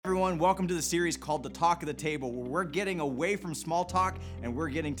everyone. Welcome to the series called The Talk of the Table, where we're getting away from small talk and we're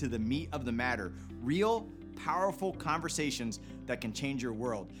getting to the meat of the matter. Real, powerful conversations that can change your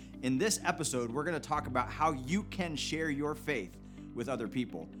world. In this episode, we're going to talk about how you can share your faith with other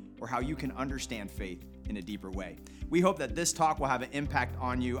people, or how you can understand faith in a deeper way. We hope that this talk will have an impact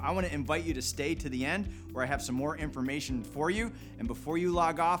on you. I want to invite you to stay to the end, where I have some more information for you. And before you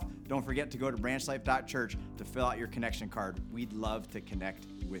log off, don't forget to go to branchlife.church to fill out your connection card. We'd love to connect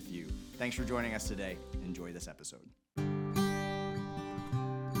with you. Thanks for joining us today. Enjoy this episode.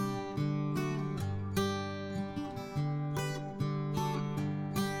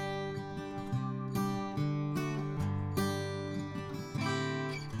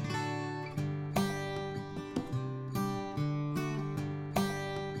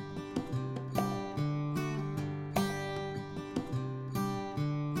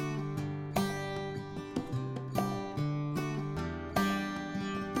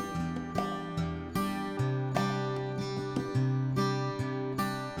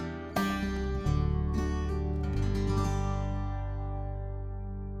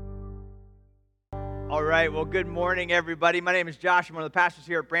 All right, well, good morning, everybody. My name is Josh. I'm one of the pastors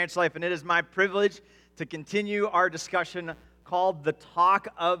here at Branch Life, and it is my privilege to continue our discussion called The Talk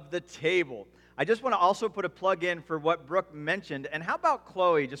of the Table. I just want to also put a plug in for what Brooke mentioned, and how about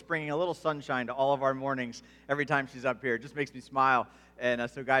Chloe just bringing a little sunshine to all of our mornings every time she's up here? It just makes me smile, and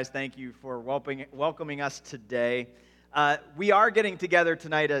so guys, thank you for welcoming us today. We are getting together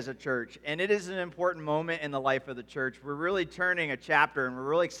tonight as a church, and it is an important moment in the life of the church. We're really turning a chapter, and we're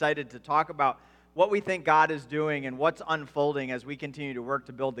really excited to talk about what we think God is doing and what's unfolding as we continue to work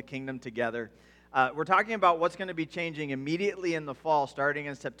to build the kingdom together. We're talking about what's going to be changing immediately in the fall, starting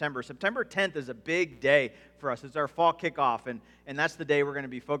in September. September 10th is a big day for us. It's our fall kickoff, and that's the day we're going to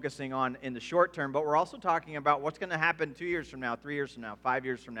be focusing on in the short term. But we're also talking about what's going to happen 2 years from now, 3 years from now, 5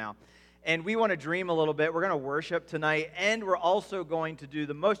 years from now. And we want to dream a little bit. We're going to worship tonight, and we're also going to do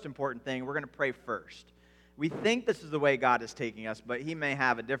the most important thing. We're going to pray first. We think this is the way God is taking us, but He may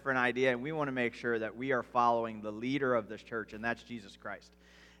have a different idea, and we want to make sure that we are following the leader of this church, and that's Jesus Christ.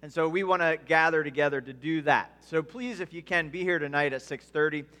 And so we want to gather together to do that. So please, if you can, be here tonight at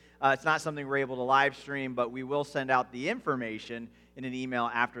 6:30. It's not something we're able to live stream, but we will send out the information in an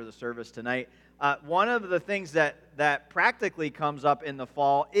email after the service tonight. One of the things that practically comes up in the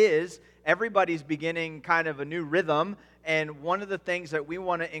fall is everybody's beginning kind of a new rhythm. And one of the things that we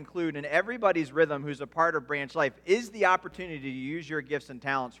want to include in everybody's rhythm who's a part of Branch Life is the opportunity to use your gifts and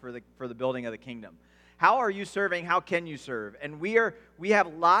talents for the building of the kingdom. How are you serving? How can you serve? And we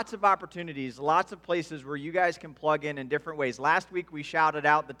have lots of opportunities, lots of places where you guys can plug in different ways. Last week we shouted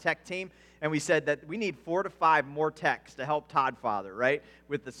out the tech team, and we said that we need 4 to 5 more techs to help Todd Father, right?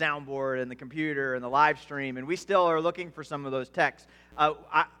 With the soundboard and the computer and the live stream, and we still are looking for some of those techs.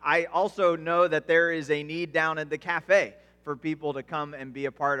 I also know that there is a need down at the cafe for people to come and be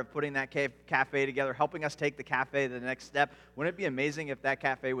a part of putting that cafe together, helping us take the cafe to the next step. Wouldn't it be amazing if that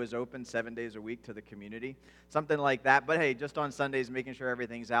cafe was open 7 days a week to the community? Something like that. But hey, just on Sundays, making sure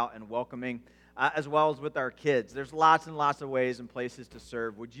everything's out and welcoming, as well as with our kids. There's lots and lots of ways and places to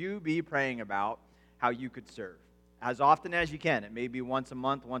serve. Would you be praying about how you could serve? As often as you can. It may be once a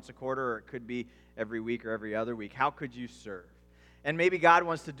month, once a quarter, or it could be every week or every other week. How could you serve? And maybe God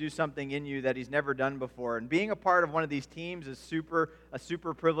wants to do something in you that He's never done before. And being a part of one of these teams is a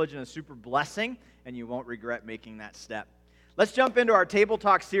super privilege and a super blessing, and you won't regret making that step. Let's jump into our Table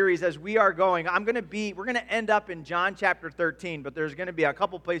Talk series as we are going. We're going to end up in John chapter 13, but there's going to be a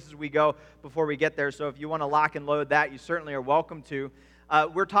couple places we go before we get there. So if you want to lock and load that, you certainly are welcome to.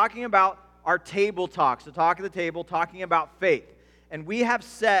 We're talking about our table talks, the talk of the table, talking about faith. And we have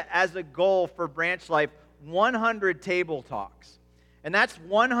set as a goal for Branch Life 100 table talks. And that's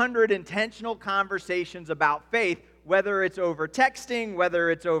 100 intentional conversations about faith, whether it's over texting,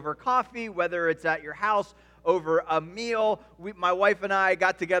 whether it's over coffee, whether it's at your house, over a meal. My wife and I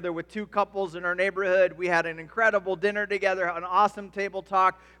got together with 2 couples in our neighborhood. We had an incredible dinner together, an awesome table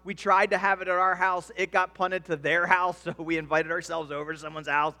talk. We tried to have it at our house. It got punted to their house, so we invited ourselves over to someone's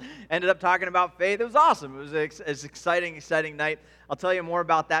house, ended up talking about faith. It was awesome. It was an exciting night. I'll tell you more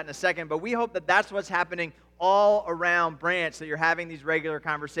about that in a second, but we hope that that's what's happening all around Branch, that you're having these regular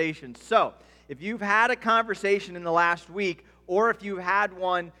conversations. So, if you've had a conversation in the last week, or if you've had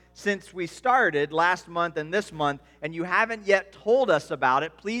one since we started last month and this month, and you haven't yet told us about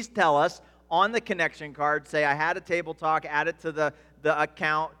it, please tell us on the connection card. Say, I had a table talk, add it to the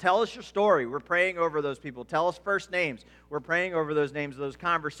account. Tell us your story. We're praying over those people. Tell us first names. We're praying over those names, those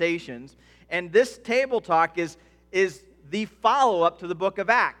conversations. And this table talk is the follow-up to the book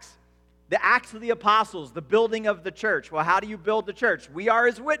of Acts. The Acts of the Apostles, the building of the church. Well, how do you build the church? We are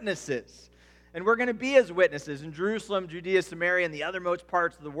his witnesses. And we're going to be his witnesses in Jerusalem, Judea, Samaria, and the othermost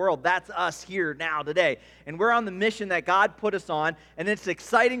parts of the world. That's us here now today. And we're on the mission that God put us on. And it's an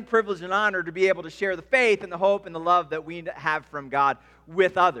exciting privilege and honor to be able to share the faith and the hope and the love that we have from God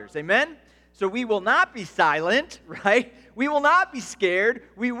with others. Amen? So we will not be silent, right? We will not be scared.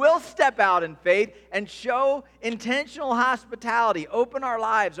 We will step out in faith and show intentional hospitality. Open our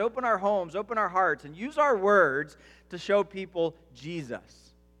lives, open our homes, open our hearts, and use our words to show people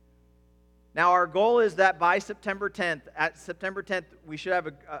Jesus. Now, our goal is that by September 10th, we should have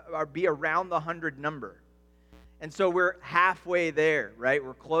be around the 100 number. And so we're halfway there, right?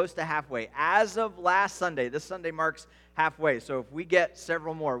 We're close to halfway. As of last Sunday, this Sunday marks halfway. So if we get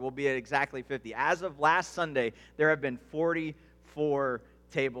several more, we'll be at exactly 50. As of last Sunday, there have been 44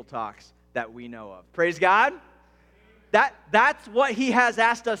 table talks that we know of. Praise God. That's what he has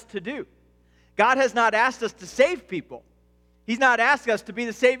asked us to do. God has not asked us to save people. He's not asked us to be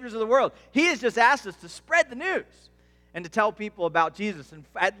the saviors of the world. He has just asked us to spread the news and to tell people about Jesus. And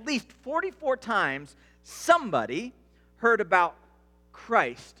at least 44 times, somebody heard about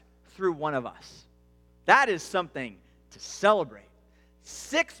Christ through one of us. That is something to celebrate.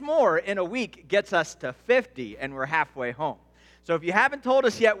 6 more in a week gets us to 50, and we're halfway home. So if you haven't told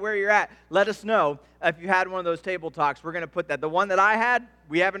us yet where you're at, let us know. If you had one of those table talks, we're going to put that. The one that I had,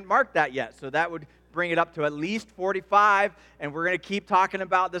 we haven't marked that yet, so that would bring it up to at least 45, and we're going to keep talking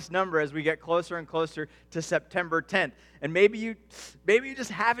about this number as we get closer and closer to September 10th. And maybe you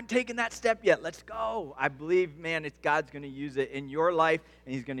just haven't taken that step yet. Let's go. I believe, man, God's going to use it in your life,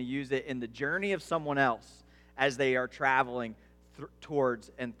 and he's going to use it in the journey of someone else as they are traveling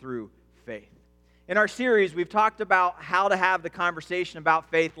towards and through faith. In our series, we've talked about how to have the conversation about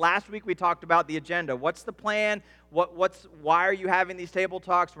faith. Last week, we talked about the agenda. What's the plan? Why are you having these table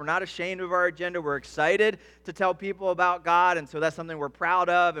talks? We're not ashamed of our agenda. We're excited to tell people about God, and so that's something we're proud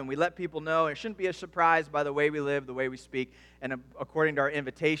of, and we let people know. And it shouldn't be a surprise by the way we live, the way we speak, and according to our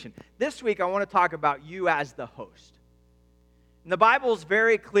invitation. This week, I want to talk about you as the host. And the Bible is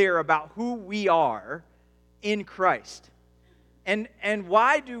very clear about who we are in Christ. And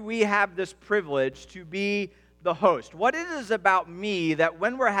why do we have this privilege to be the host? What it is about me that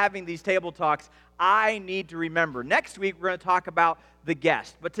when we're having these table talks, I need to remember. Next week, we're going to talk about the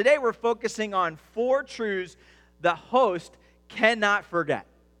guest. But today, we're focusing on 4 truths the host cannot forget.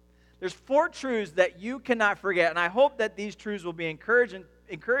 There's 4 truths that you cannot forget, and I hope that these truths will be encouraging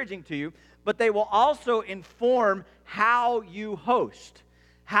to you, but they will also inform how you host,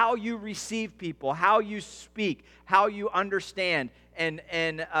 how you receive people, how you speak, how you understand,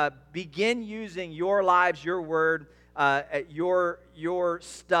 and begin using your lives, your word, your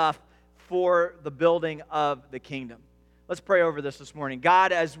stuff for the building of the kingdom. Let's pray over this morning.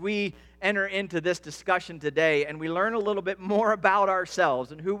 God, as we enter into this discussion today and we learn a little bit more about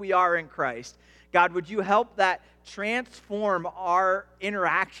ourselves and who we are in Christ, God, would you help that transform our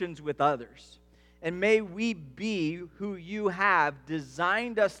interactions with others? And may we be who you have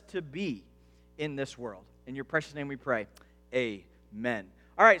designed us to be in this world. In your precious name we pray. Amen.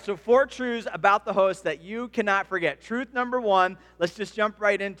 All right, so 4 truths about the host that you cannot forget. Truth number 1, let's just jump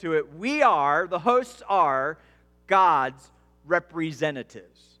right into it. The hosts are God's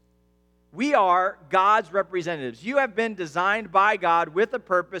representatives. We are God's representatives. You have been designed by God with a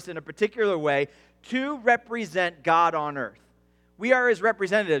purpose in a particular way to represent God on earth. We are his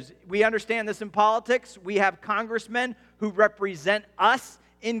representatives. We understand this in politics. We have congressmen who represent us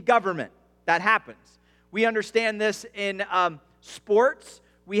in government. That happens. We understand this in sports.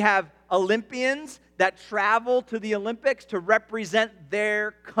 We have Olympians that travel to the Olympics to represent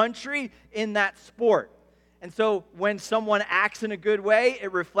their country in that sport. And so when someone acts in a good way,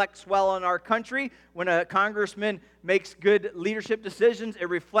 it reflects well on our country. When a congressman makes good leadership decisions, it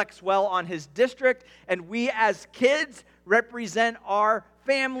reflects well on his district. And we as kids represent our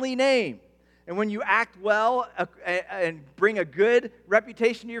family name. And when you act well and bring a good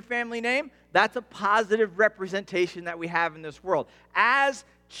reputation to your family name, that's a positive representation that we have in this world. As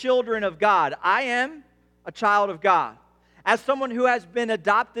children of God, I am a child of God. As someone who has been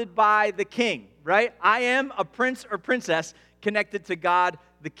adopted by the King, right? I am a prince or princess connected to God,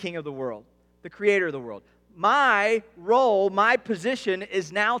 the King of the world, the Creator of the world. My role, my position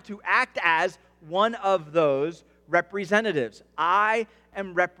is now to act as one of those representatives. I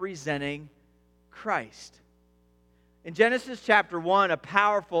am representing Christ. In Genesis chapter 1,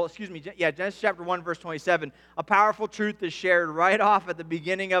 Genesis chapter 1, verse 27, a powerful truth is shared right off at the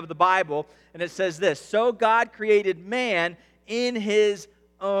beginning of the Bible, and it says this: "So God created man in his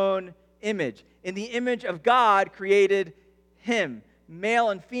own image. In the image of God created him. male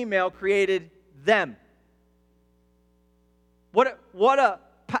and female, created them.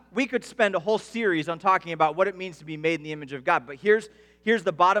 We could spend a whole series on talking about what it means to be made in the image of God. But here's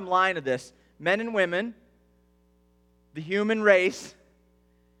the bottom line of this. Men and women, the human race,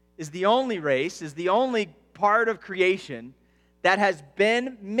 is the only part of creation that has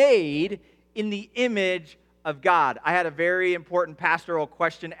been made in the image of God. I had a very important pastoral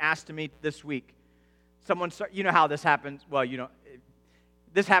question asked to me this week. You know how this happens? Well,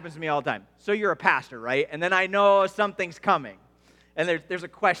 this happens to me all the time. So you're a pastor, right? And then I know something's coming. And there's a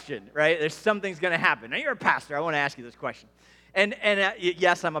question, right? There's something's going to happen. Now, you're a pastor. I want to ask you this question. And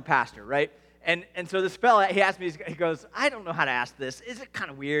yes, I'm a pastor, right? And so this fella, he asked me, he goes, I don't know how to ask this. Is it kind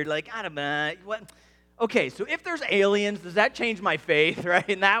of weird? Like, I don't know. What? Okay, so if there's aliens, does that change my faith, right?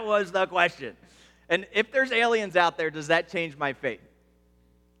 And that was the question. And if there's aliens out there, does that change my faith?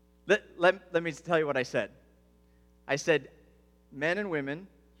 Let me tell you what I said. I said, men and women,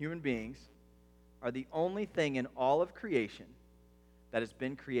 human beings, are the only thing in all of creation that has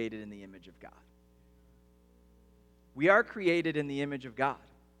been created in the image of God. We are created in the image of God.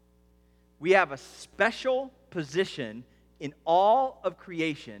 We have a special position in all of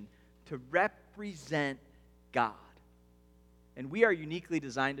creation to represent God. And we are uniquely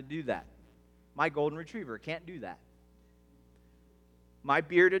designed to do that. My golden retriever can't do that. My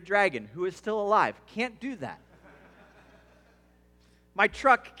bearded dragon, who is still alive, can't do that. My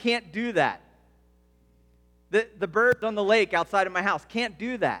truck can't do that. The birds on the lake outside of my house can't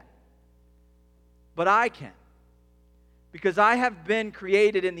do that. But I can. Because I have been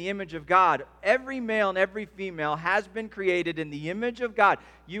created in the image of God. Every male and every female has been created in the image of God.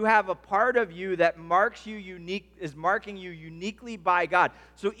 You have a part of you that is marking you uniquely by God.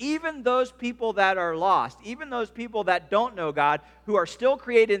 So even those people that are lost, even those people that don't know God, who are still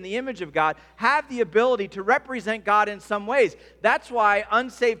created in the image of God, have the ability to represent God in some ways. That's why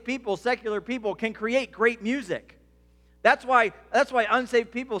unsaved people, secular people, can create great music. That's why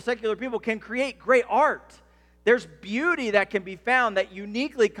unsaved people, secular people, can create great art. There's beauty that can be found that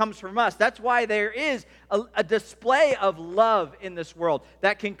uniquely comes from us. That's why there is a display of love in this world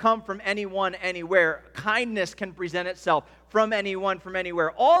that can come from anyone, anywhere. Kindness can present itself from anyone, from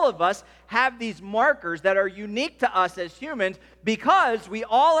anywhere. All of us have these markers that are unique to us as humans because we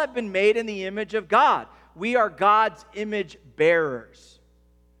all have been made in the image of God. We are God's image bearers.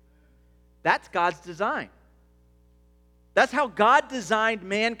 That's God's design. That's how God designed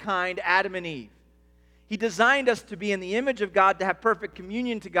mankind, Adam and Eve. He designed us to be in the image of God, to have perfect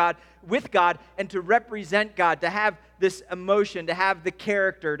communion to God, with God, and to represent God, to have this emotion, to have the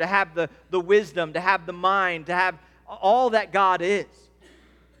character, to have the wisdom, to have the mind, to have all that God is.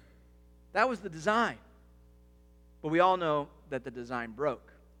 That was the design. But we all know that the design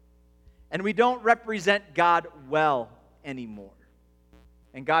broke. And we don't represent God well anymore.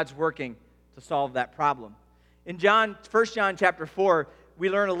 And God's working to solve that problem. In 1 John chapter 4, we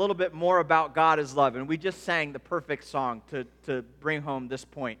learn a little bit more about God as love, and we just sang the perfect song to bring home this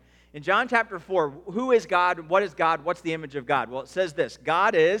point. In John chapter 4, who is God? What is God? What's the image of God? Well, it says this.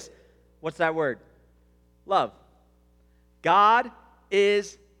 God is, what's that word? Love. God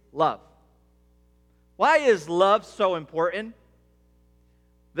is love. Why is love so important?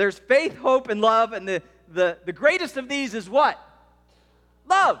 There's faith, hope, and love, and the greatest of these is what?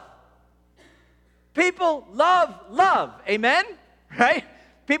 Love. People love love. Amen? Right?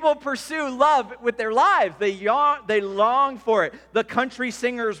 People pursue love with their lives. They long for it. The country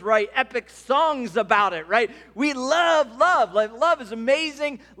singers write epic songs about it, right? We love love. Like, love is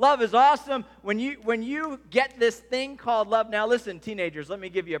amazing. Love is awesome. When you get this thing called love, now listen, teenagers, let me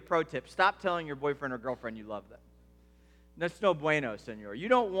give you a pro tip. Stop telling your boyfriend or girlfriend you love them. That's no bueno, senor. You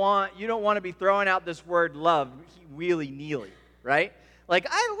don't want to be throwing out this word love willy-nilly, right? Like,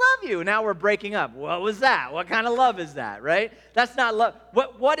 I love you. Now we're breaking up. What was that? What kind of love is that, right? That's not love.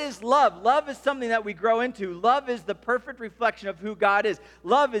 What is love? Love is something that we grow into. Love is the perfect reflection of who God is.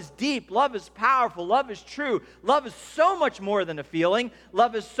 Love is deep. Love is powerful. Love is true. Love is so much more than a feeling.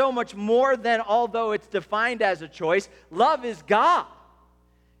 Love is so much more than, although it's defined as a choice, love is God.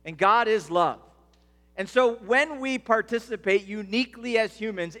 And God is love. And so when we participate uniquely as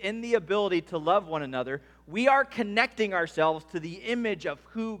humans in the ability to love one another, we are connecting ourselves to the image of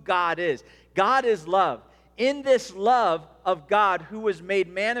who God is. God is love. In this love of God who was made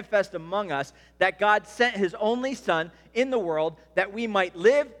manifest among us, that God sent his only Son in the world that we might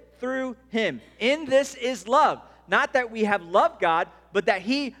live through him. In this is love. Not that we have loved God, but that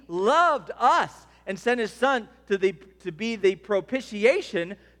he loved us and sent his Son to be the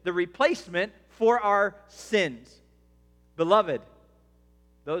propitiation, the replacement for our sins. Beloved,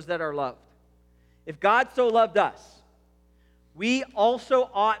 those that are loved, if God so loved us, we also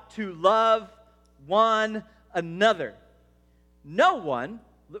ought to love one another. No one,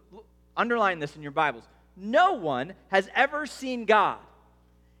 underline this in your Bibles, no one has ever seen God.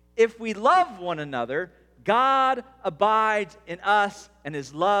 If we love one another, God abides in us, and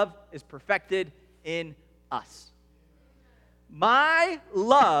his love is perfected in us. My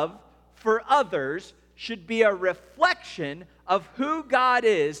love for others should be a reflection of who God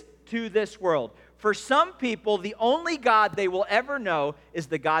is to this world. For some people, the only God they will ever know is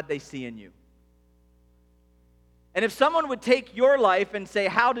the God they see in you. And if someone would take your life and say,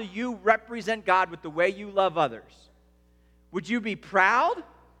 how do you represent God with the way you love others? Would you be proud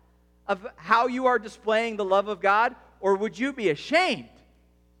of how you are displaying the love of God, or would you be ashamed?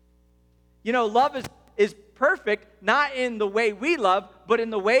 You know, love is perfect, not in the way we love, but in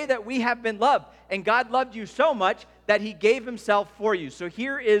the way that we have been loved. And God loved you so much that he gave himself for you. So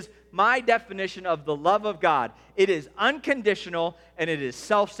here is my definition of the love of God. It is unconditional and it is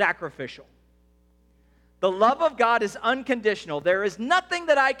self-sacrificial. The love of God is unconditional. There is nothing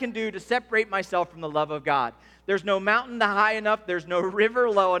that I can do to separate myself from the love of God. There's no mountain high enough. There's no river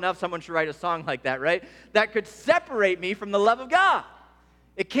low enough. Someone should write a song like that, right? That could separate me from the love of God.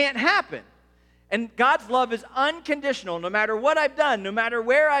 It can't happen. And God's love is unconditional. No matter what I've done, no matter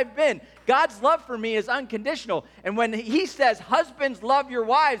where I've been, God's love for me is unconditional. And when he says, husbands, love your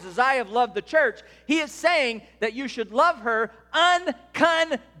wives as I have loved the church, he is saying that you should love her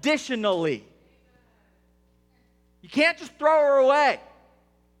unconditionally. You can't just throw her away.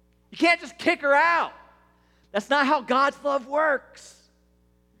 You can't just kick her out. That's not how God's love works.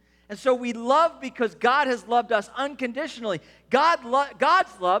 And so we love because God has loved us unconditionally. God's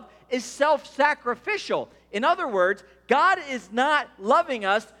love is self-sacrificial. In other words, God is not loving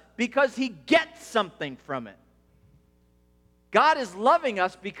us because he gets something from it. God is loving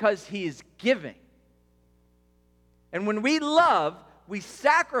us because he is giving. And when we love, we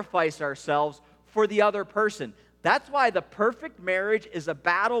sacrifice ourselves for the other person. That's why the perfect marriage is a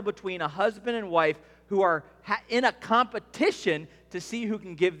battle between a husband and wife who are in a competition to see who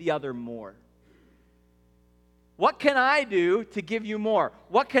can give the other more. What can I do to give you more?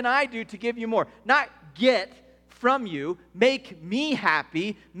 What can I do to give you more? Not get from you, make me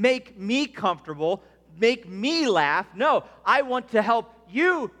happy, make me comfortable, make me laugh. No, I want to help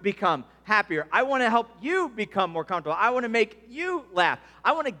you become happier. I want to help you become more comfortable. I want to make you laugh.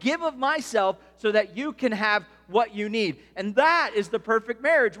 I want to give of myself so that you can have what you need. And that is the perfect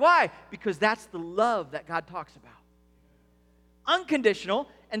marriage. Why? Because that's the love that God talks about. Unconditional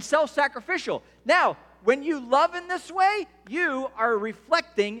and self-sacrificial. Now, when you love in this way, you are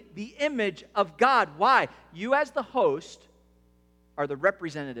reflecting the image of God. Why? You as the host are the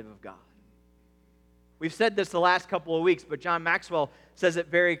representative of God. We've said this the last couple of weeks, but John Maxwell says it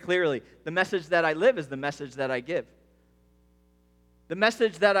very clearly. The message that I live is the message that I give. The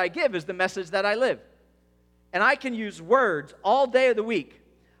message that I give is the message that I live. And I can use words all day of the week.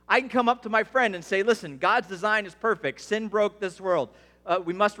 I can come up to my friend and say, listen, God's design is perfect. Sin broke this world.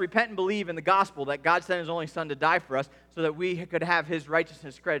 We must repent and believe in the gospel that God sent his only son to die for us so that we could have his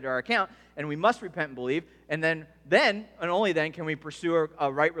righteousness credited to our account. And we must repent and believe. And then and only then can we pursue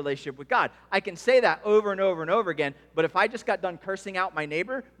a right relationship with God. I can say that over and over and over again, but if I just got done cursing out my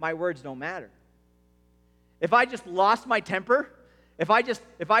neighbor, my words don't matter. If I just lost my temper, if I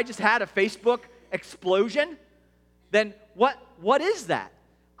just had a Facebook explosion, then what is that?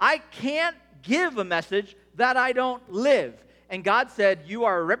 I can't give a message that I don't live. And God said, you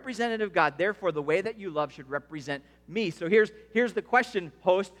are a representative of God, therefore the way that you love should represent me. So here's the question,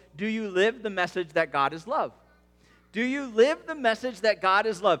 host. Do you live the message that God is love? Do you live the message that God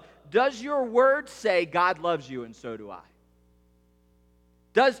is love? Does your word say God loves you and so do I?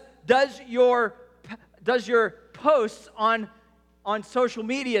 Does your posts on social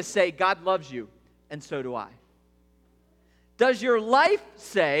media say God loves you and so do I? Does your life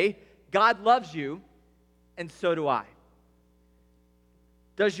say God loves you and so do I?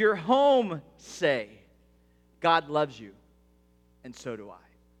 Does your home say God loves you and so do I?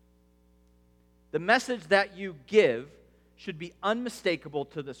 The message that you give should be unmistakable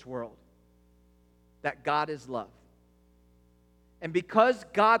to this world, that God is love. And because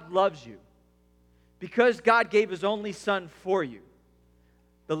God loves you, because God gave his only son for you,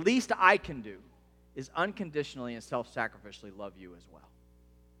 the least I can do is unconditionally and self-sacrificially love you as well.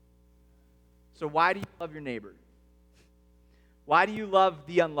 So why do you love your neighbor? Why do you love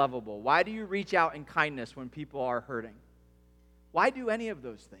the unlovable? Why do you reach out in kindness when people are hurting? Why do any of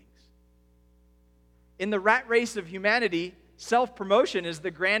those things? In the rat race of humanity, self-promotion is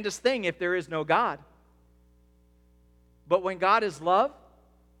the grandest thing if there is no God. But when God is love,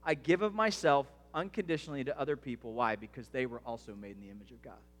 I give of myself unconditionally to other people. Why? Because they were also made in the image of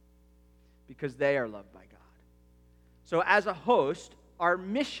God. Because they are loved by God. So as a host, our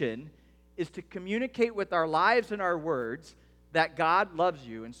mission is to communicate with our lives and our words that God loves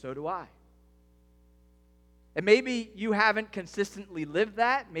you, and so do I. And maybe you haven't consistently lived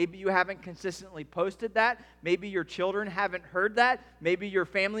that. Maybe you haven't consistently posted that. Maybe your children haven't heard that. Maybe your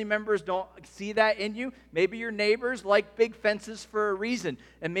family members don't see that in you. Maybe your neighbors like big fences for a reason.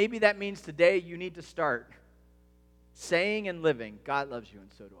 And maybe that means today you need to start saying and living, God loves you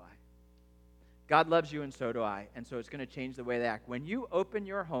and so do I. God loves you and so do I. And so it's going to change the way they act. When you open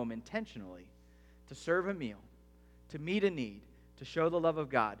your home intentionally to serve a meal, to meet a need, to show the love of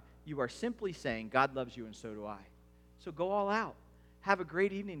God, you are simply saying, God loves you and so do I. So go all out. Have a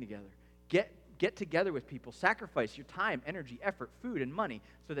great evening together. Get together with people. Sacrifice your time, energy, effort, food, and money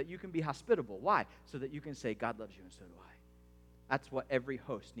so that you can be hospitable. Why? So that you can say, God loves you and so do I. That's what every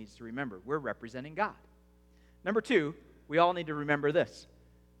host needs to remember. We're representing God. Number 2, we all need to remember this.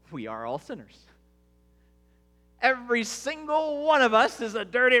 We are all sinners. Every single one of us is a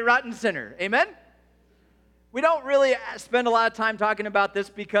dirty, rotten sinner. Amen? We don't really spend a lot of time talking about this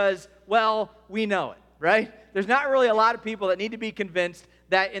because, well, we know it, right? There's not really a lot of people that need to be convinced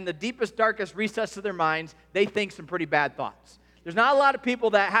that in the deepest, darkest recess of their minds, they think some pretty bad thoughts. There's not a lot of people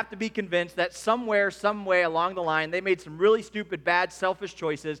that have to be convinced that somewhere, some way along the line, they made some really stupid, bad, selfish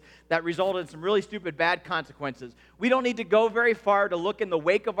choices that resulted in some really stupid, bad consequences. We don't need to go very far to look in the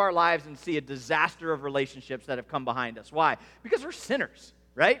wake of our lives and see a disaster of relationships that have come behind us. Why? Because we're sinners,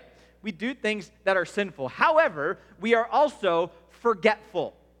 right? We do things that are sinful. However, we are also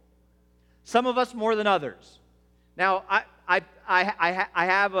forgetful. Some of us more than others. Now, I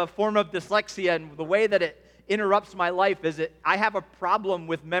have a form of dyslexia, and the way that it interrupts my life is I have a problem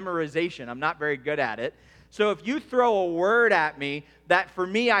with memorization. I'm not very good at it. So if you throw a word at me that for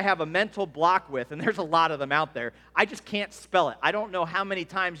me I have a mental block with, and there's a lot of them out there, I just can't spell it. I don't know how many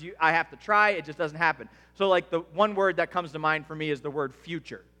times I have to try. It just doesn't happen. So like the one word that comes to mind for me is the word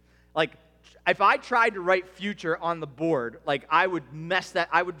future. Like, if I tried to write future on the board, like, I would mess that.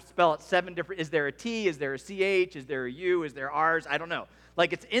 I would spell it 7 different. Is there a T? Is there a CH? Is there a U? Is there R's? I don't know.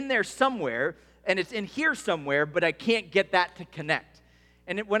 Like, it's in there somewhere, and it's in here somewhere, but I can't get that to connect.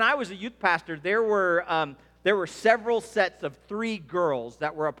 And when I was a youth pastor, there were several sets of 3 girls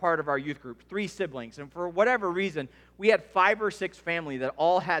that were a part of our youth group, 3 siblings. And for whatever reason, we had 5 or 6 family that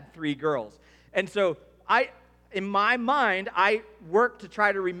all had 3 girls. And so in my mind, I worked to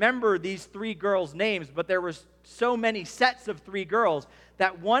try to remember these 3 girls' names, but there was so many sets of 3 girls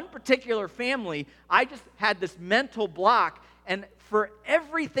that one particular family, I just had this mental block, and for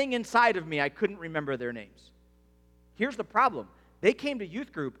everything inside of me, I couldn't remember their names. Here's the problem. They came to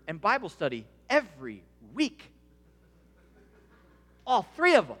youth group and Bible study every week. All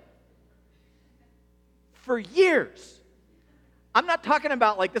 3 of them. For years. I'm not talking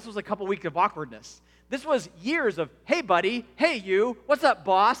about like this was a couple weeks of awkwardness. This was years of, hey, buddy, hey, you, what's up,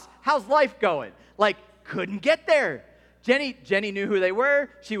 boss? How's life going? Like, couldn't get there. Jenny knew who they were.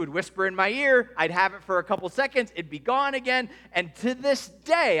 She would whisper in my ear. I'd have it for a couple seconds. It'd be gone again. And to this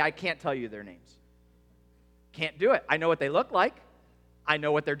day, I can't tell you their names. Can't do it. I know what they look like. I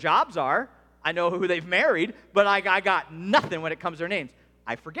know what their jobs are. I know who they've married. But I got nothing when it comes to their names.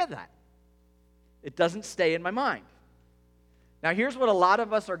 I forget that. It doesn't stay in my mind. Now, here's what a lot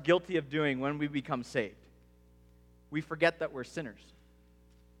of us are guilty of doing when we become saved. We forget that we're sinners.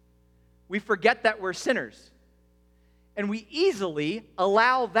 We forget that we're sinners. And we easily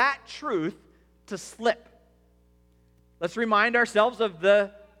allow that truth to slip. Let's remind ourselves of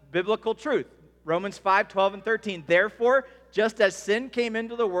the biblical truth. Romans 5:12 and 13. Therefore, just as sin came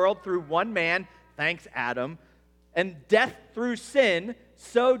into the world through one man, thanks Adam, and death through sin,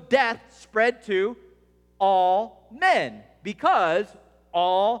 so death spread to all men. Because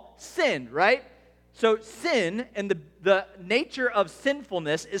all sinned, right? So sin and the nature of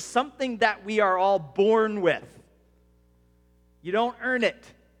sinfulness is something that we are all born with. You don't earn it.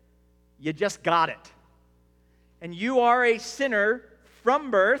 You just got it. And you are a sinner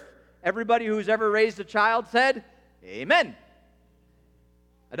from birth. Everybody who's ever raised a child said, amen.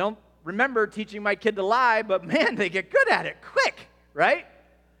 I don't remember teaching my kid to lie, but man, they get good at it quick, right?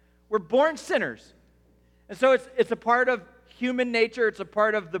 We're born sinners. And so it's a part of human nature. It's a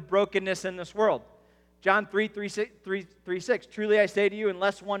part of the brokenness in this world. John 3:6. Truly I say to you,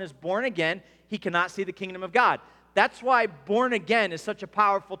 unless one is born again, he cannot see the kingdom of God. That's why born again is such a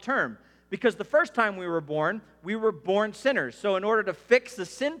powerful term. Because the first time we were born sinners. So in order to fix the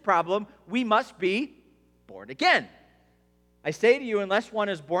sin problem, we must be born again. I say to you, unless one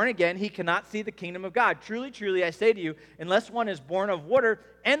is born again, he cannot see the kingdom of God. Truly, truly, I say to you, unless one is born of water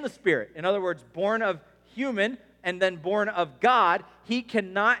and the Spirit, in other words, born of human and then born of God, he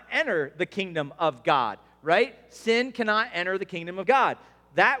cannot enter the kingdom of God, right? Sin cannot enter the kingdom of God.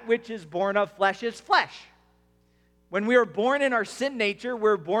 That which is born of flesh is flesh. When we are born in our sin nature,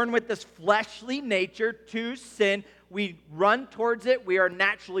 we're born with this fleshly nature to sin. We run towards it. We are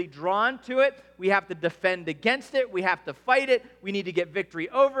naturally drawn to it. We have to defend against it. We have to fight it. We need to get victory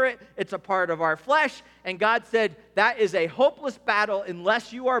over it. It's a part of our flesh. And God said that is a hopeless battle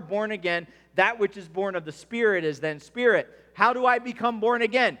unless you are born again. That which is born of the Spirit is then spirit. How do I become born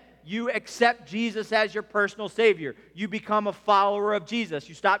again? You accept Jesus as your personal Savior. You become a follower of Jesus.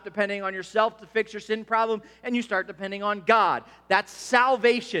 You stop depending on yourself to fix your sin problem, and you start depending on God. That's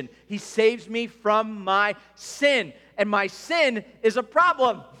salvation. He saves me from my sin. And my sin is a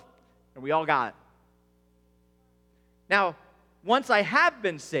problem. And we all got it. Now, once I have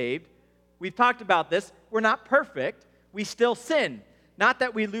been saved, we've talked about this, we're not perfect. We still sin. Not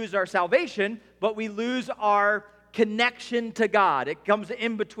that we lose our salvation, but we lose our connection to God. It comes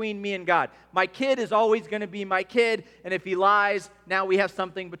in between me and God. My kid is always going to be my kid, and if he lies, now we have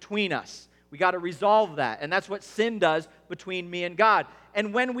something between us. We got to resolve that, and that's what sin does between me and God.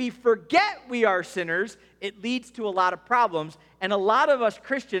 And when we forget we are sinners, it leads to a lot of problems, and a lot of us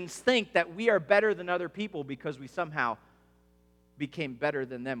Christians think that we are better than other people because we somehow became better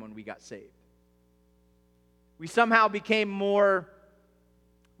than them when we got saved. We somehow became more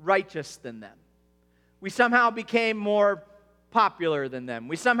righteous than them. We somehow became more popular than them.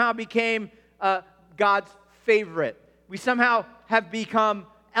 We somehow became God's favorite. We somehow have become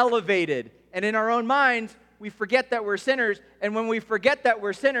elevated. And in our own minds, we forget that we're sinners. And when we forget that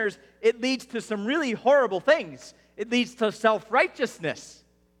we're sinners, it leads to some really horrible things. It leads to self-righteousness.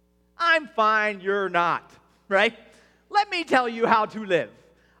 I'm fine, you're not, right? Let me tell you how to live.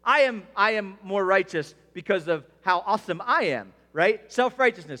 I am more righteous because of how awesome I am. Right?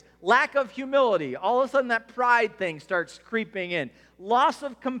 Self-righteousness, lack of humility. All of a sudden that pride thing starts creeping in. Loss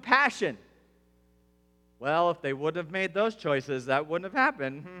of compassion. Well, if they wouldn't have made those choices, that wouldn't have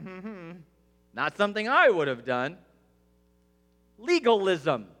happened. Not something I would have done.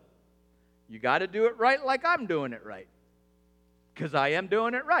 Legalism. You got to do it right like I'm doing it right. Because I am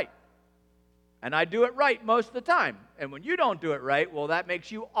doing it right. And I do it right most of the time. And when you don't do it right, well, that makes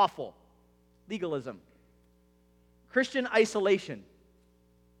you awful. Legalism. Christian isolation.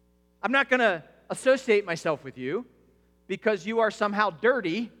 I'm not going to associate myself with you because you are somehow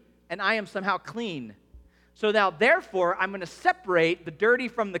dirty and I am somehow clean. So now, therefore, I'm going to separate the dirty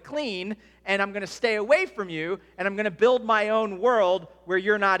from the clean and I'm going to stay away from you and I'm going to build my own world where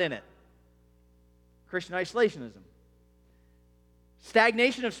you're not in it. Christian isolationism.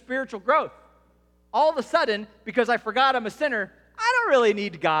 Stagnation of spiritual growth. All of a sudden, because I forgot I'm a sinner, I don't really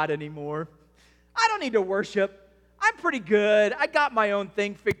need God anymore. I don't need to worship. I'm pretty good. I got my own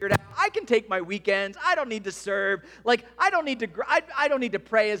thing figured out. I can take my weekends. I don't need to serve. Like, I don't need to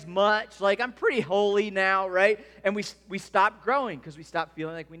pray as much. Like, I'm pretty holy now, right? And we stop growing because we stop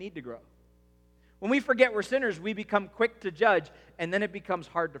feeling like we need to grow. When we forget we're sinners, we become quick to judge, and then it becomes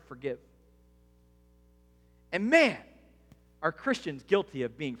hard to forgive. And man, are Christians guilty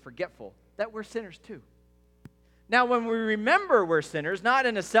of being forgetful that we're sinners too. Now, when we remember we're sinners, not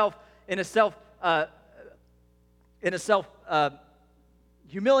in a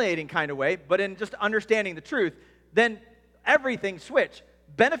self-humiliating kind of way, but in just understanding the truth, then everything switch.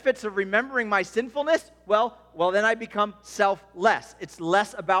 Benefits of remembering my sinfulness, well, then I become selfless. It's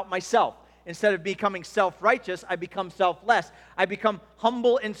less about myself. Instead of becoming self-righteous, I become selfless. I become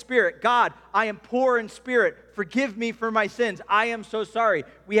humble in spirit. God, I am poor in spirit. Forgive me for my sins. I am so sorry.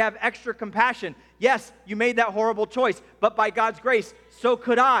 We have extra compassion. Yes, you made that horrible choice, but by God's grace, so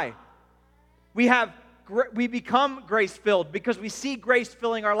could I. We become grace-filled because we see grace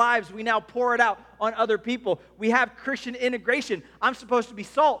filling our lives. We now pour it out on other people. We have Christian integration. I'm supposed to be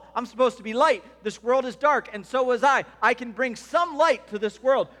salt. I'm supposed to be light. This world is dark, and so was I. I can bring some light to this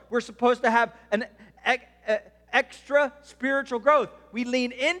world. We're supposed to have an extra spiritual growth. We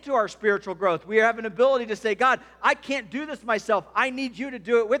lean into our spiritual growth. We have an ability to say, God, I can't do this myself. I need you to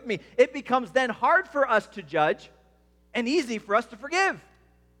do it with me. It becomes then hard for us to judge and easy for us to forgive.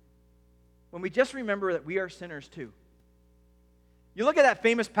 When we just remember that we are sinners too. You look at that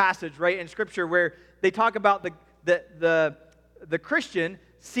famous passage, right, in Scripture where they talk about the Christian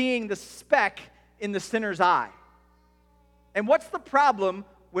seeing the speck in the sinner's eye. And what's the problem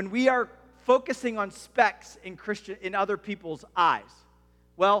when we are focusing on specks in other people's eyes?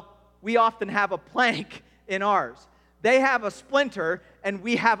 Well, we often have a plank in ours. They have a splinter and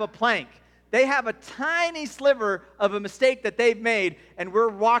we have a plank. They have a tiny sliver of a mistake that they've made, and we're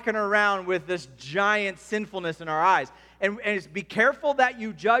walking around with this giant sinfulness in our eyes. And it's be careful that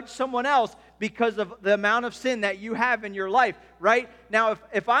you judge someone else because of the amount of sin that you have in your life, right? Now,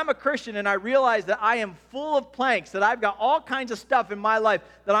 if I'm a Christian and I realize that I am full of planks, that I've got all kinds of stuff in my life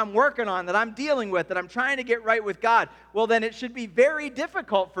that I'm working on, that I'm dealing with, that I'm trying to get right with God, well, then it should be very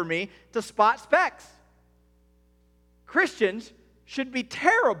difficult for me to spot specks. Christians should be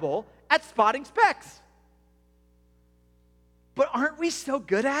terrible at spotting specks. But aren't we so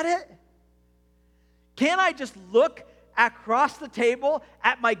good at it? Can't I just look across the table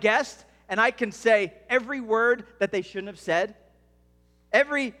at my guest and I can say every word that they shouldn't have said?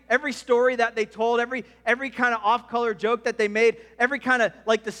 Every story that they told, every kind of off-color joke that they made, every kind of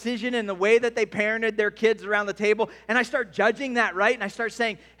like decision in the way that they parented their kids around the table, and I start judging that, right? And I start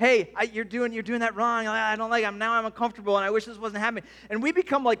saying, "Hey, you're doing that wrong. I don't like it. Now I'm uncomfortable, and I wish this wasn't happening." And we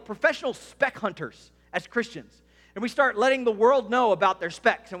become like professional speck hunters as Christians. And we start letting the world know about their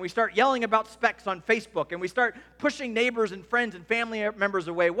specks, and we start yelling about specks on Facebook, and we start pushing neighbors and friends and family members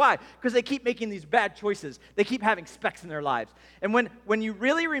away. Why? Because they keep making these bad choices. They keep having specks in their lives. And when you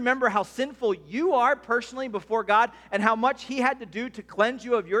really remember how sinful you are personally before God and how much He had to do to cleanse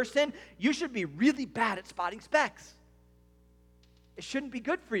you of your sin, you should be really bad at spotting specks. It shouldn't be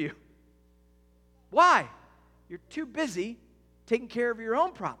good for you. Why? You're too busy taking care of your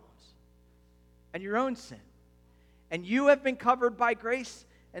own problems and your own sin. And you have been covered by grace,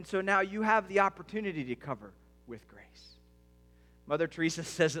 and so now you have the opportunity to cover with grace. Mother Teresa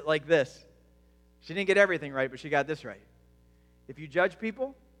says it like this. She didn't get everything right, but she got this right. If you judge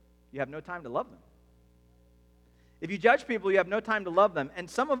people, you have no time to love them. If you judge people, you have no time to love them. And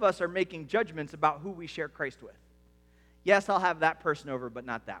some of us are making judgments about who we share Christ with. Yes, I'll have that person over, but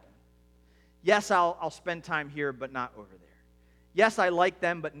not that one. Yes, I'll spend time here, but not over there. Yes, I like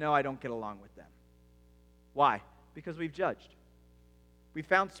them, but no, I don't get along with them. Why? Because we've judged. We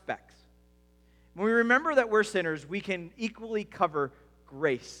found specks. When we remember that we're sinners, we can equally cover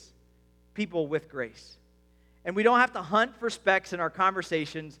grace, people with grace. And we don't have to hunt for specks in our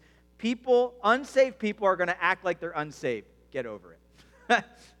conversations. Unsaved people are going to act like they're unsaved. Get over it.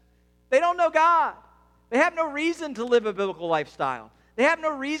 They don't know God. They have no reason to live a biblical lifestyle. They have no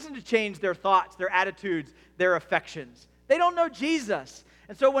reason to change their thoughts, their attitudes, their affections. They don't know Jesus.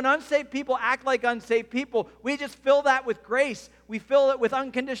 And so when unsaved people act like unsaved people, we just fill that with grace. We fill it with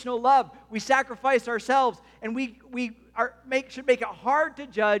unconditional love. We sacrifice ourselves, and we should make it hard to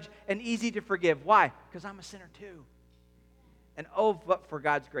judge and easy to forgive. Why? Because I'm a sinner too. And oh, but for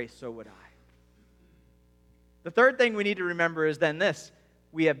God's grace, so would I. The third thing we need to remember is then this: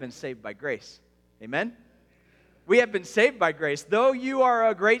 we have been saved by grace. Amen? We have been saved by grace. Though you are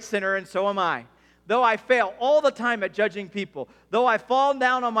a great sinner, and so am I. Though I fail all the time at judging people, though I've fallen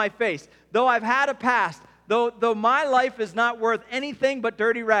down on my face, though I've had a past, though my life is not worth anything but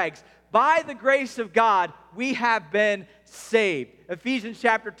dirty rags, by the grace of God, we have been saved. Ephesians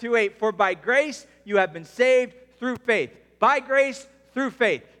chapter 2:8, for by grace you have been saved through faith. By grace, through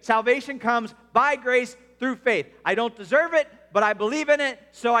faith. Salvation comes by grace, through faith. I don't deserve it, but I believe in it,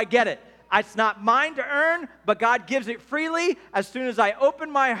 so I get it. It's not mine to earn, but God gives it freely as soon as I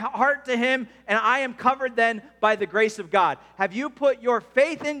open my heart to Him, and I am covered then by the grace of God. Have you put your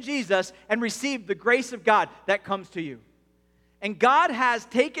faith in Jesus and received the grace of God that comes to you? And God has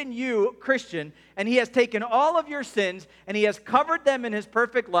taken you, Christian, and He has taken all of your sins, and He has covered them in His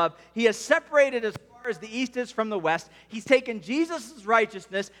perfect love. He has separated as far as the east is from the west. He's taken Jesus'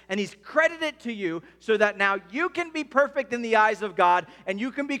 righteousness and He's credited it to you so that now you can be perfect in the eyes of God and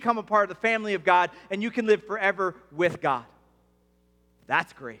you can become a part of the family of God and you can live forever with God.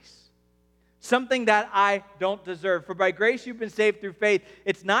 That's grace. Something that I don't deserve. For by grace you've been saved through faith.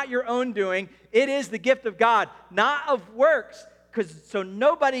 It's not your own doing. It is the gift of God, not of works, so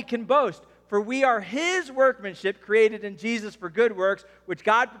nobody can boast. For we are His workmanship, created in Jesus for good works, which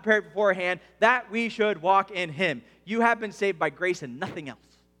God prepared beforehand, that we should walk in Him. You have been saved by grace and nothing else.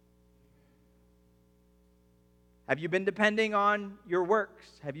 Have you been depending on your works?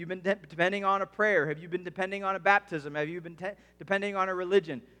 Have you been depending on a prayer? Have you been depending on a baptism? Have you been depending on a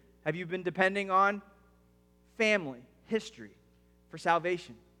religion? Have you been depending on family, history for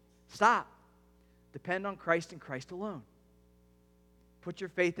salvation? Stop. Depend on Christ and Christ alone. Put your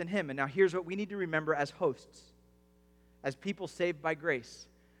faith in Him. And now here's what we need to remember as hosts, as people saved by grace.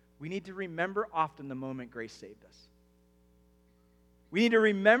 We need to remember often the moment grace saved us. We need to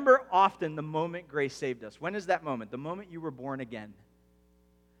remember often the moment grace saved us. When is that moment? The moment you were born again.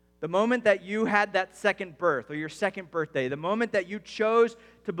 the moment that you had that second birth or your second birthday, the moment that you chose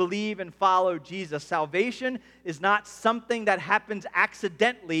to believe and follow Jesus, salvation is not something that happens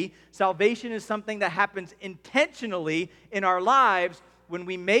accidentally. Salvation is something that happens intentionally in our lives when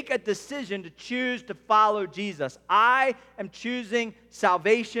we make a decision to choose to follow Jesus. I am choosing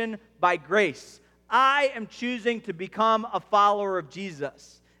salvation by grace. I am choosing to become a follower of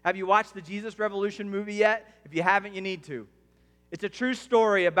Jesus. Have you watched the Jesus Revolution movie yet? If you haven't, you need to. It's a true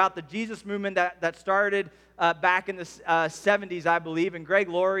story about the Jesus movement that started back in the 70s, I believe. And Greg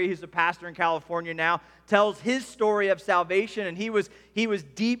Laurie, who's a pastor in California now, tells his story of salvation. And he was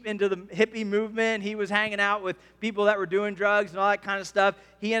deep into the hippie movement. He was hanging out with people that were doing drugs and all that kind of stuff.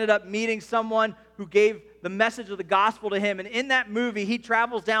 He ended up meeting someone who gave the message of the gospel to him. And in that movie, he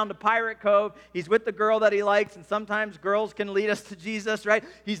travels down to Pirate Cove. He's with the girl that he likes, and sometimes girls can lead us to Jesus, right?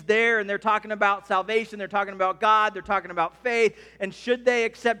 He's there, and they're talking about salvation. They're talking about God. They're talking about faith. And should they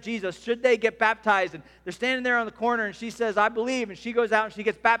accept Jesus? Should they get baptized? And they're standing there on the corner, and she says, I believe. And she goes out, and she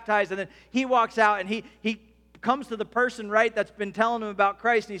gets baptized. And then he walks out, and he comes to the person, right, that's been telling him about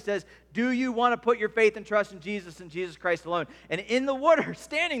Christ, and he says, do you want to put your faith and trust in Jesus and Jesus Christ alone? And in the water,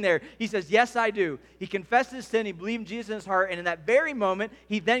 standing there, he says, yes, I do. He confessed his sin, he believed in Jesus in his heart, and in that very moment,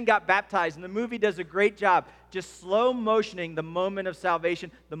 he then got baptized. And the movie does a great job just slow motioning the moment of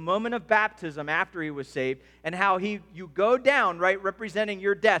salvation, the moment of baptism after he was saved, and how you go down, right, representing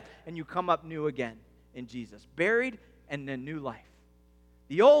your death, and you come up new again in Jesus, buried and in new life.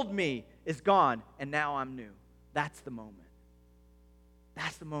 The old me is gone, and now I'm new. That's the moment.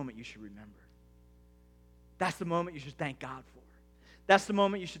 That's the moment you should remember. That's the moment you should thank God for. That's the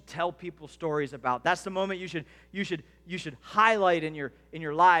moment you should tell people stories about. That's the moment you should highlight in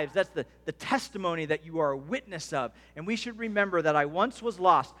your lives. That's the testimony that you are a witness of. And we should remember that I once was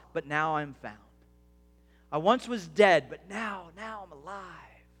lost, but now I'm found. I once was dead, but now I'm alive.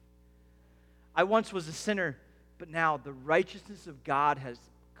 I once was a sinner, but now the righteousness of God has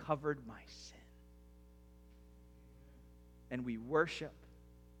covered my sin. And we worship,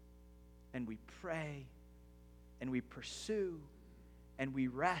 and we pray, and we pursue, and we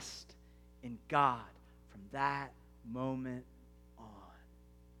rest in God from that moment on.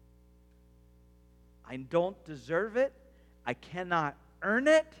 I don't deserve it. I cannot earn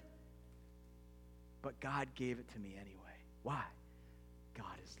it. But God gave it to me anyway. Why?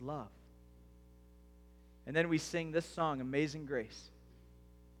 God is love. And then we sing this song, Amazing Grace.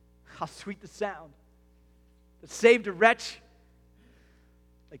 How sweet the sound that saved a wretch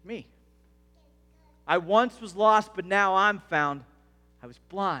like me. I once was lost, but now I'm found. I was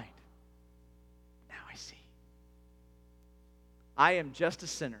blind. Now I see. I am just a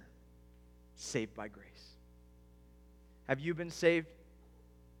sinner, saved by grace. Have you been saved?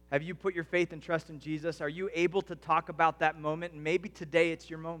 Have you put your faith and trust in Jesus? Are you able to talk about that moment? And maybe today it's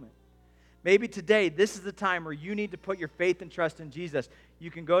your moment. Maybe today, this is the time where you need to put your faith and trust in Jesus.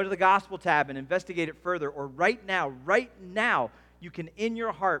 You can go to the gospel tab and investigate it further. Or right now, you can, in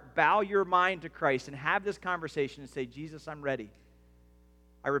your heart, bow your mind to Christ and have this conversation and say, Jesus, I'm ready.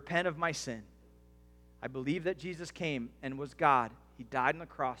 I repent of my sin. I believe that Jesus came and was God. He died on the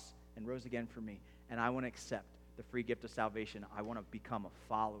cross and rose again for me. And I want to accept the free gift of salvation. I want to become a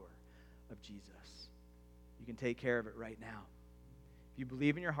follower of Jesus. You can take care of it right now. If you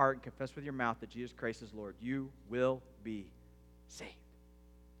believe in your heart and confess with your mouth that Jesus Christ is Lord, you will be saved.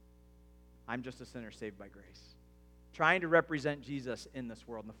 I'm just a sinner saved by grace. Trying to represent Jesus in this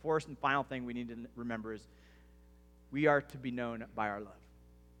world. And the fourth and final thing we need to remember is we are to be known by our love.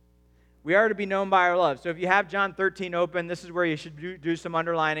 We are to be known by our love. So if you have John 13 open, this is where you should do some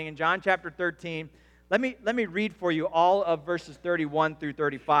underlining. In John chapter 13, let me read for you all of verses 31 through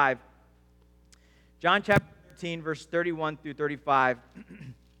 35. John chapter 13, verse 31 through 35,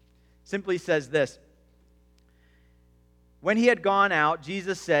 simply says this. When he had gone out,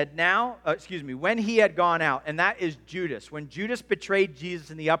 Jesus said, when he had gone out, and that is Judas. When Judas betrayed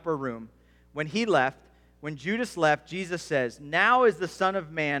Jesus in the upper room, when Judas left, Jesus says, now is the Son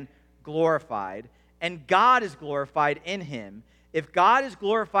of Man glorified, and God is glorified in him. If God is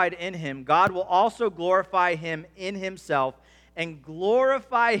glorified in him, God will also glorify him in himself and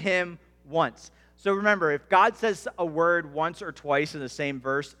glorify him once. So remember, if God says a word once or twice in the same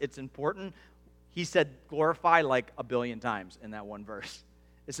verse, it's important. He said glorify like a billion times in that one verse.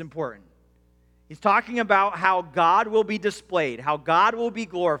 It's important. He's talking about how God will be displayed, how God will be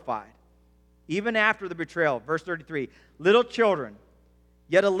glorified, even after the betrayal. Verse 33, little children,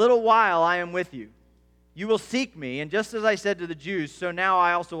 yet a little while I am with you. You will seek me, and just as I said to the Jews, so now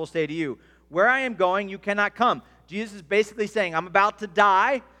I also will say to you, where I am going, you cannot come. Jesus is basically saying, I'm about to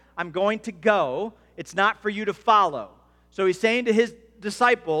die. I'm going to go. It's not for you to follow. So he's saying to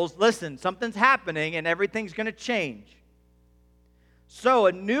disciples, listen, something's happening and everything's going to change. So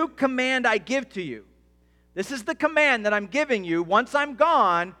a new command I give to you. This is the command that I'm giving you. Once I'm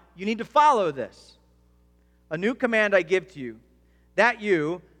gone, you need to follow this. A new command I give to you, that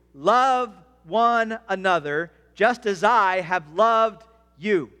you love one another just as I have loved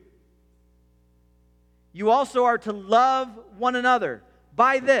you. You also are to love one another.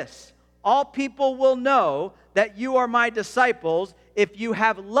 By this, all people will know that you are my disciples if you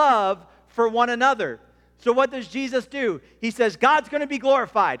have love for one another. So what does Jesus do? He says, God's going to be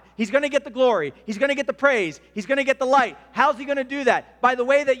glorified. He's going to get the glory. He's going to get the praise. He's going to get the light. How's he going to do that? By the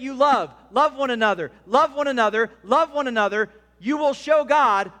way that you love. Love one another. Love one another. Love one another. You will show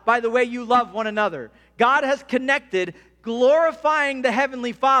God by the way you love one another. God has connected glorifying the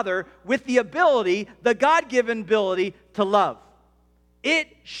Heavenly Father with the ability, the God-given ability to love. It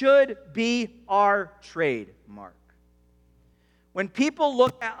should be our trademark. When people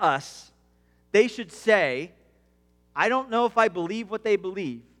look at us, they should say, I don't know if I believe what they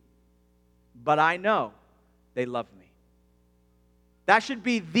believe, but I know they love me. That should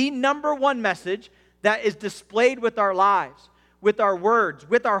be the number one message that is displayed with our lives, with our words,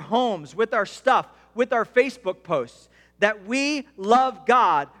 with our homes, with our stuff, with our Facebook posts, that we love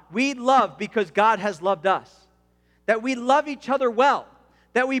God. We love because God has loved us. That we love each other well,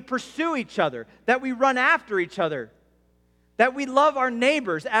 that we pursue each other, that we run after each other, that we love our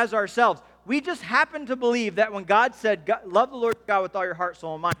neighbors as ourselves. We just happen to believe that when God said, love the Lord God with all your heart,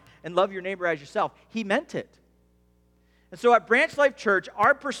 soul, and mind, and love your neighbor as yourself, He meant it. And so at Branch Life Church,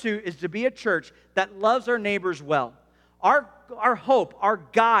 our pursuit is to be a church that loves our neighbors well. Our hope, our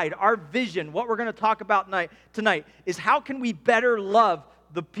guide, our vision, what we're going to talk about tonight is how can we better love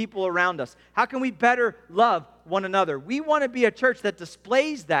the people around us? How can we better love one another? We want to be a church that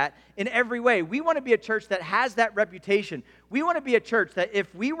displays that in every way. We want to be a church that has that reputation. We want to be a church that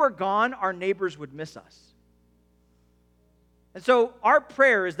if we were gone, our neighbors would miss us. And so our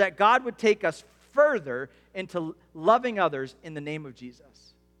prayer is that God would take us further into loving others in the name of Jesus.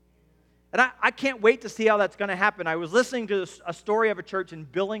 And I can't wait to see how that's going to happen. I was listening to a story of a church in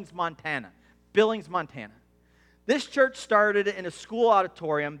Billings, Montana. This church started in a school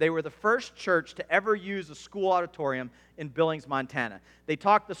auditorium. They were the first church to ever use a school auditorium in Billings, Montana. They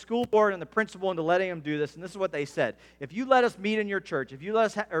talked the school board and the principal into letting them do this, and this is what they said. If you let us meet in your church, if you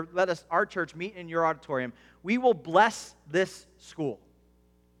let us our church meet in your auditorium, we will bless this school.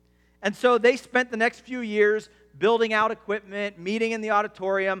 And so they spent the next few years building out equipment, meeting in the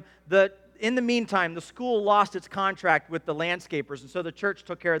auditorium. In the meantime, the school lost its contract with the landscapers, and so the church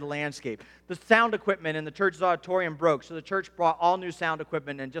took care of the landscape. The sound equipment in the church's auditorium broke, so the church brought all new sound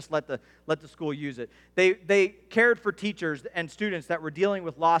equipment and just let the school use it. They cared for teachers and students that were dealing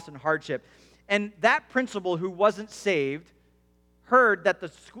with loss and hardship. And that principal who wasn't saved heard that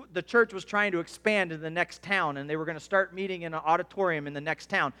the church was trying to expand in the next town, and they were going to start meeting in an auditorium in the next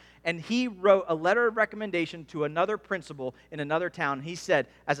town. And he wrote a letter of recommendation to another principal in another town. He said,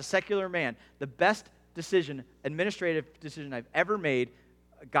 as a secular man, the best administrative decision I've ever made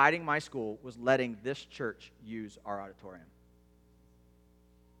guiding my school was letting this church use our auditorium.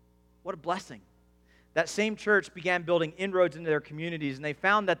 What a blessing. That same church began building inroads into their communities, and they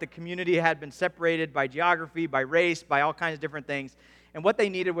found that the community had been separated by geography, by race, by all kinds of different things. And what they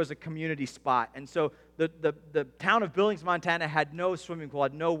needed was a community spot. And so the town of Billings, Montana had no swimming pool,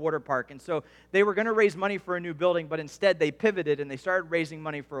 had no water park. And so they were going to raise money for a new building, but instead they pivoted and they started raising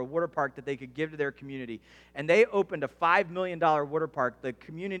money for a water park that they could give to their community. And they opened a $5 million water park. The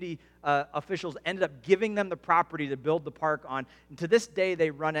community officials ended up giving them the property to build the park on. And to this day,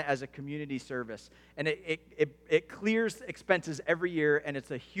 they run it as a community service. And it clears expenses every year, and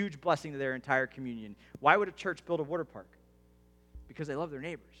it's a huge blessing to their entire communion. Why would a church build a water park? Because they love their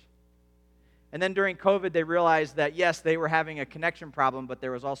neighbors. And then during COVID, they realized that, yes, they were having a connection problem, but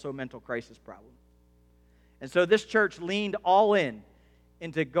there was also a mental crisis problem. And so this church leaned all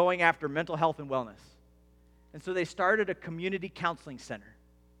into going after mental health and wellness. And so they started a community counseling center.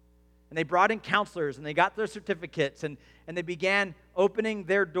 And they brought in counselors, and they got their certificates, and they began opening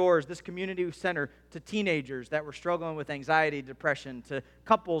their doors, this community center, to teenagers that were struggling with anxiety, depression, to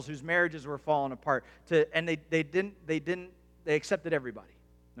couples whose marriages were falling apart, and they accepted everybody,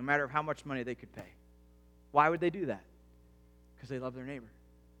 no matter how much money they could pay. Why would they do that? Because they love their neighbor.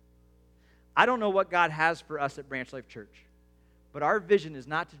 I don't know what God has for us at Branch Life Church, but our vision is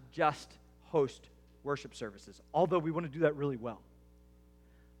not to just host worship services, although we want to do that really well.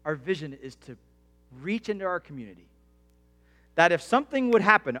 Our vision is to reach into our community, that if something would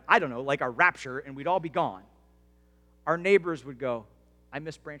happen, I don't know, like a rapture, and we'd all be gone, our neighbors would go, I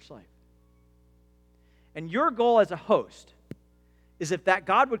miss Branch Life. And your goal as a host is if that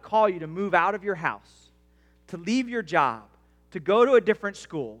God would call you to move out of your house, to leave your job, to go to a different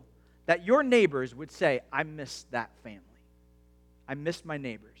school, that your neighbors would say, I miss that family. I miss my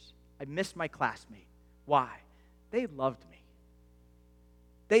neighbors. I miss my classmate. Why? They loved me.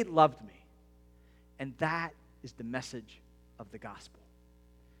 They loved me. And that is the message of the gospel.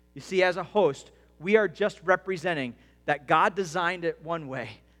 You see, as a host, we are just representing that God designed it one way,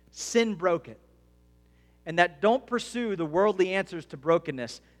 sin broke it, and that don't pursue the worldly answers to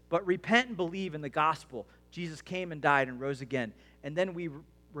brokenness, but repent and believe in the gospel. Jesus came and died and rose again, and then we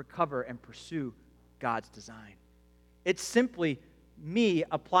recover and pursue God's design. It's simply me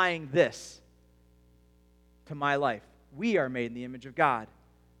applying this to my life. We are made in the image of God,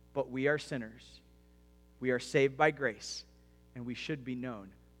 but we are sinners. We are saved by grace, and we should be known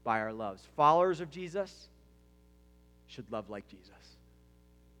by our loves. Followers of Jesus should love like Jesus.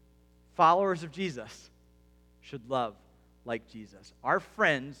 Followers of Jesus should love like Jesus. Our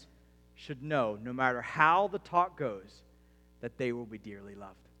friends should know, no matter how the talk goes, that they will be dearly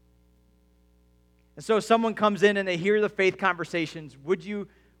loved. And so if someone comes in and they hear the faith conversations, would you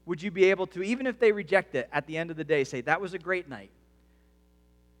be able to, even if they reject it, at the end of the day, say, that was a great night.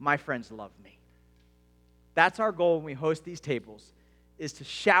 My friends love me. That's our goal when we host these tables, is to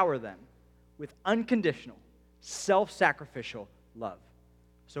shower them with unconditional, self-sacrificial love.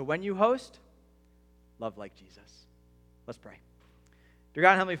 So when you host, love like Jesus. Let's pray. Dear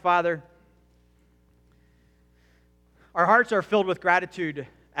God and Heavenly Father, our hearts are filled with gratitude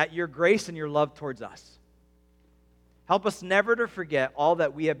at your grace and your love towards us. Help us never to forget all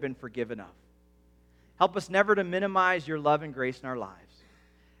that we have been forgiven of. Help us never to minimize your love and grace in our lives,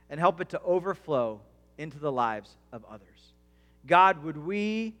 and help it to overflow into the lives of others. God, would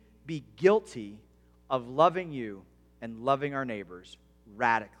we be guilty of loving you and loving our neighbors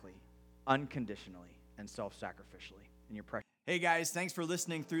radically, unconditionally, and self-sacrificially. In your precious. Hey guys, thanks for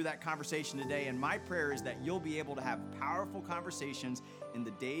listening through that conversation today, and my prayer is that you'll be able to have powerful conversations in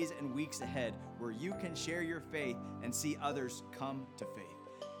the days and weeks ahead where you can share your faith and see others come to faith.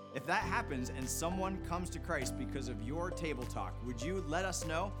 If that happens and someone comes to Christ because of your table talk, would you let us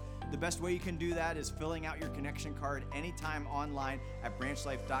know? The best way you can do that is filling out your connection card anytime online at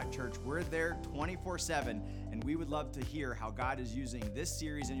branchlife.church. We're there 24/7, and we would love to hear how God is using this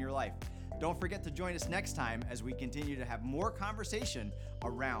series in your life. Don't forget to join us next time as we continue to have more conversation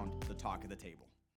around the talk of the table.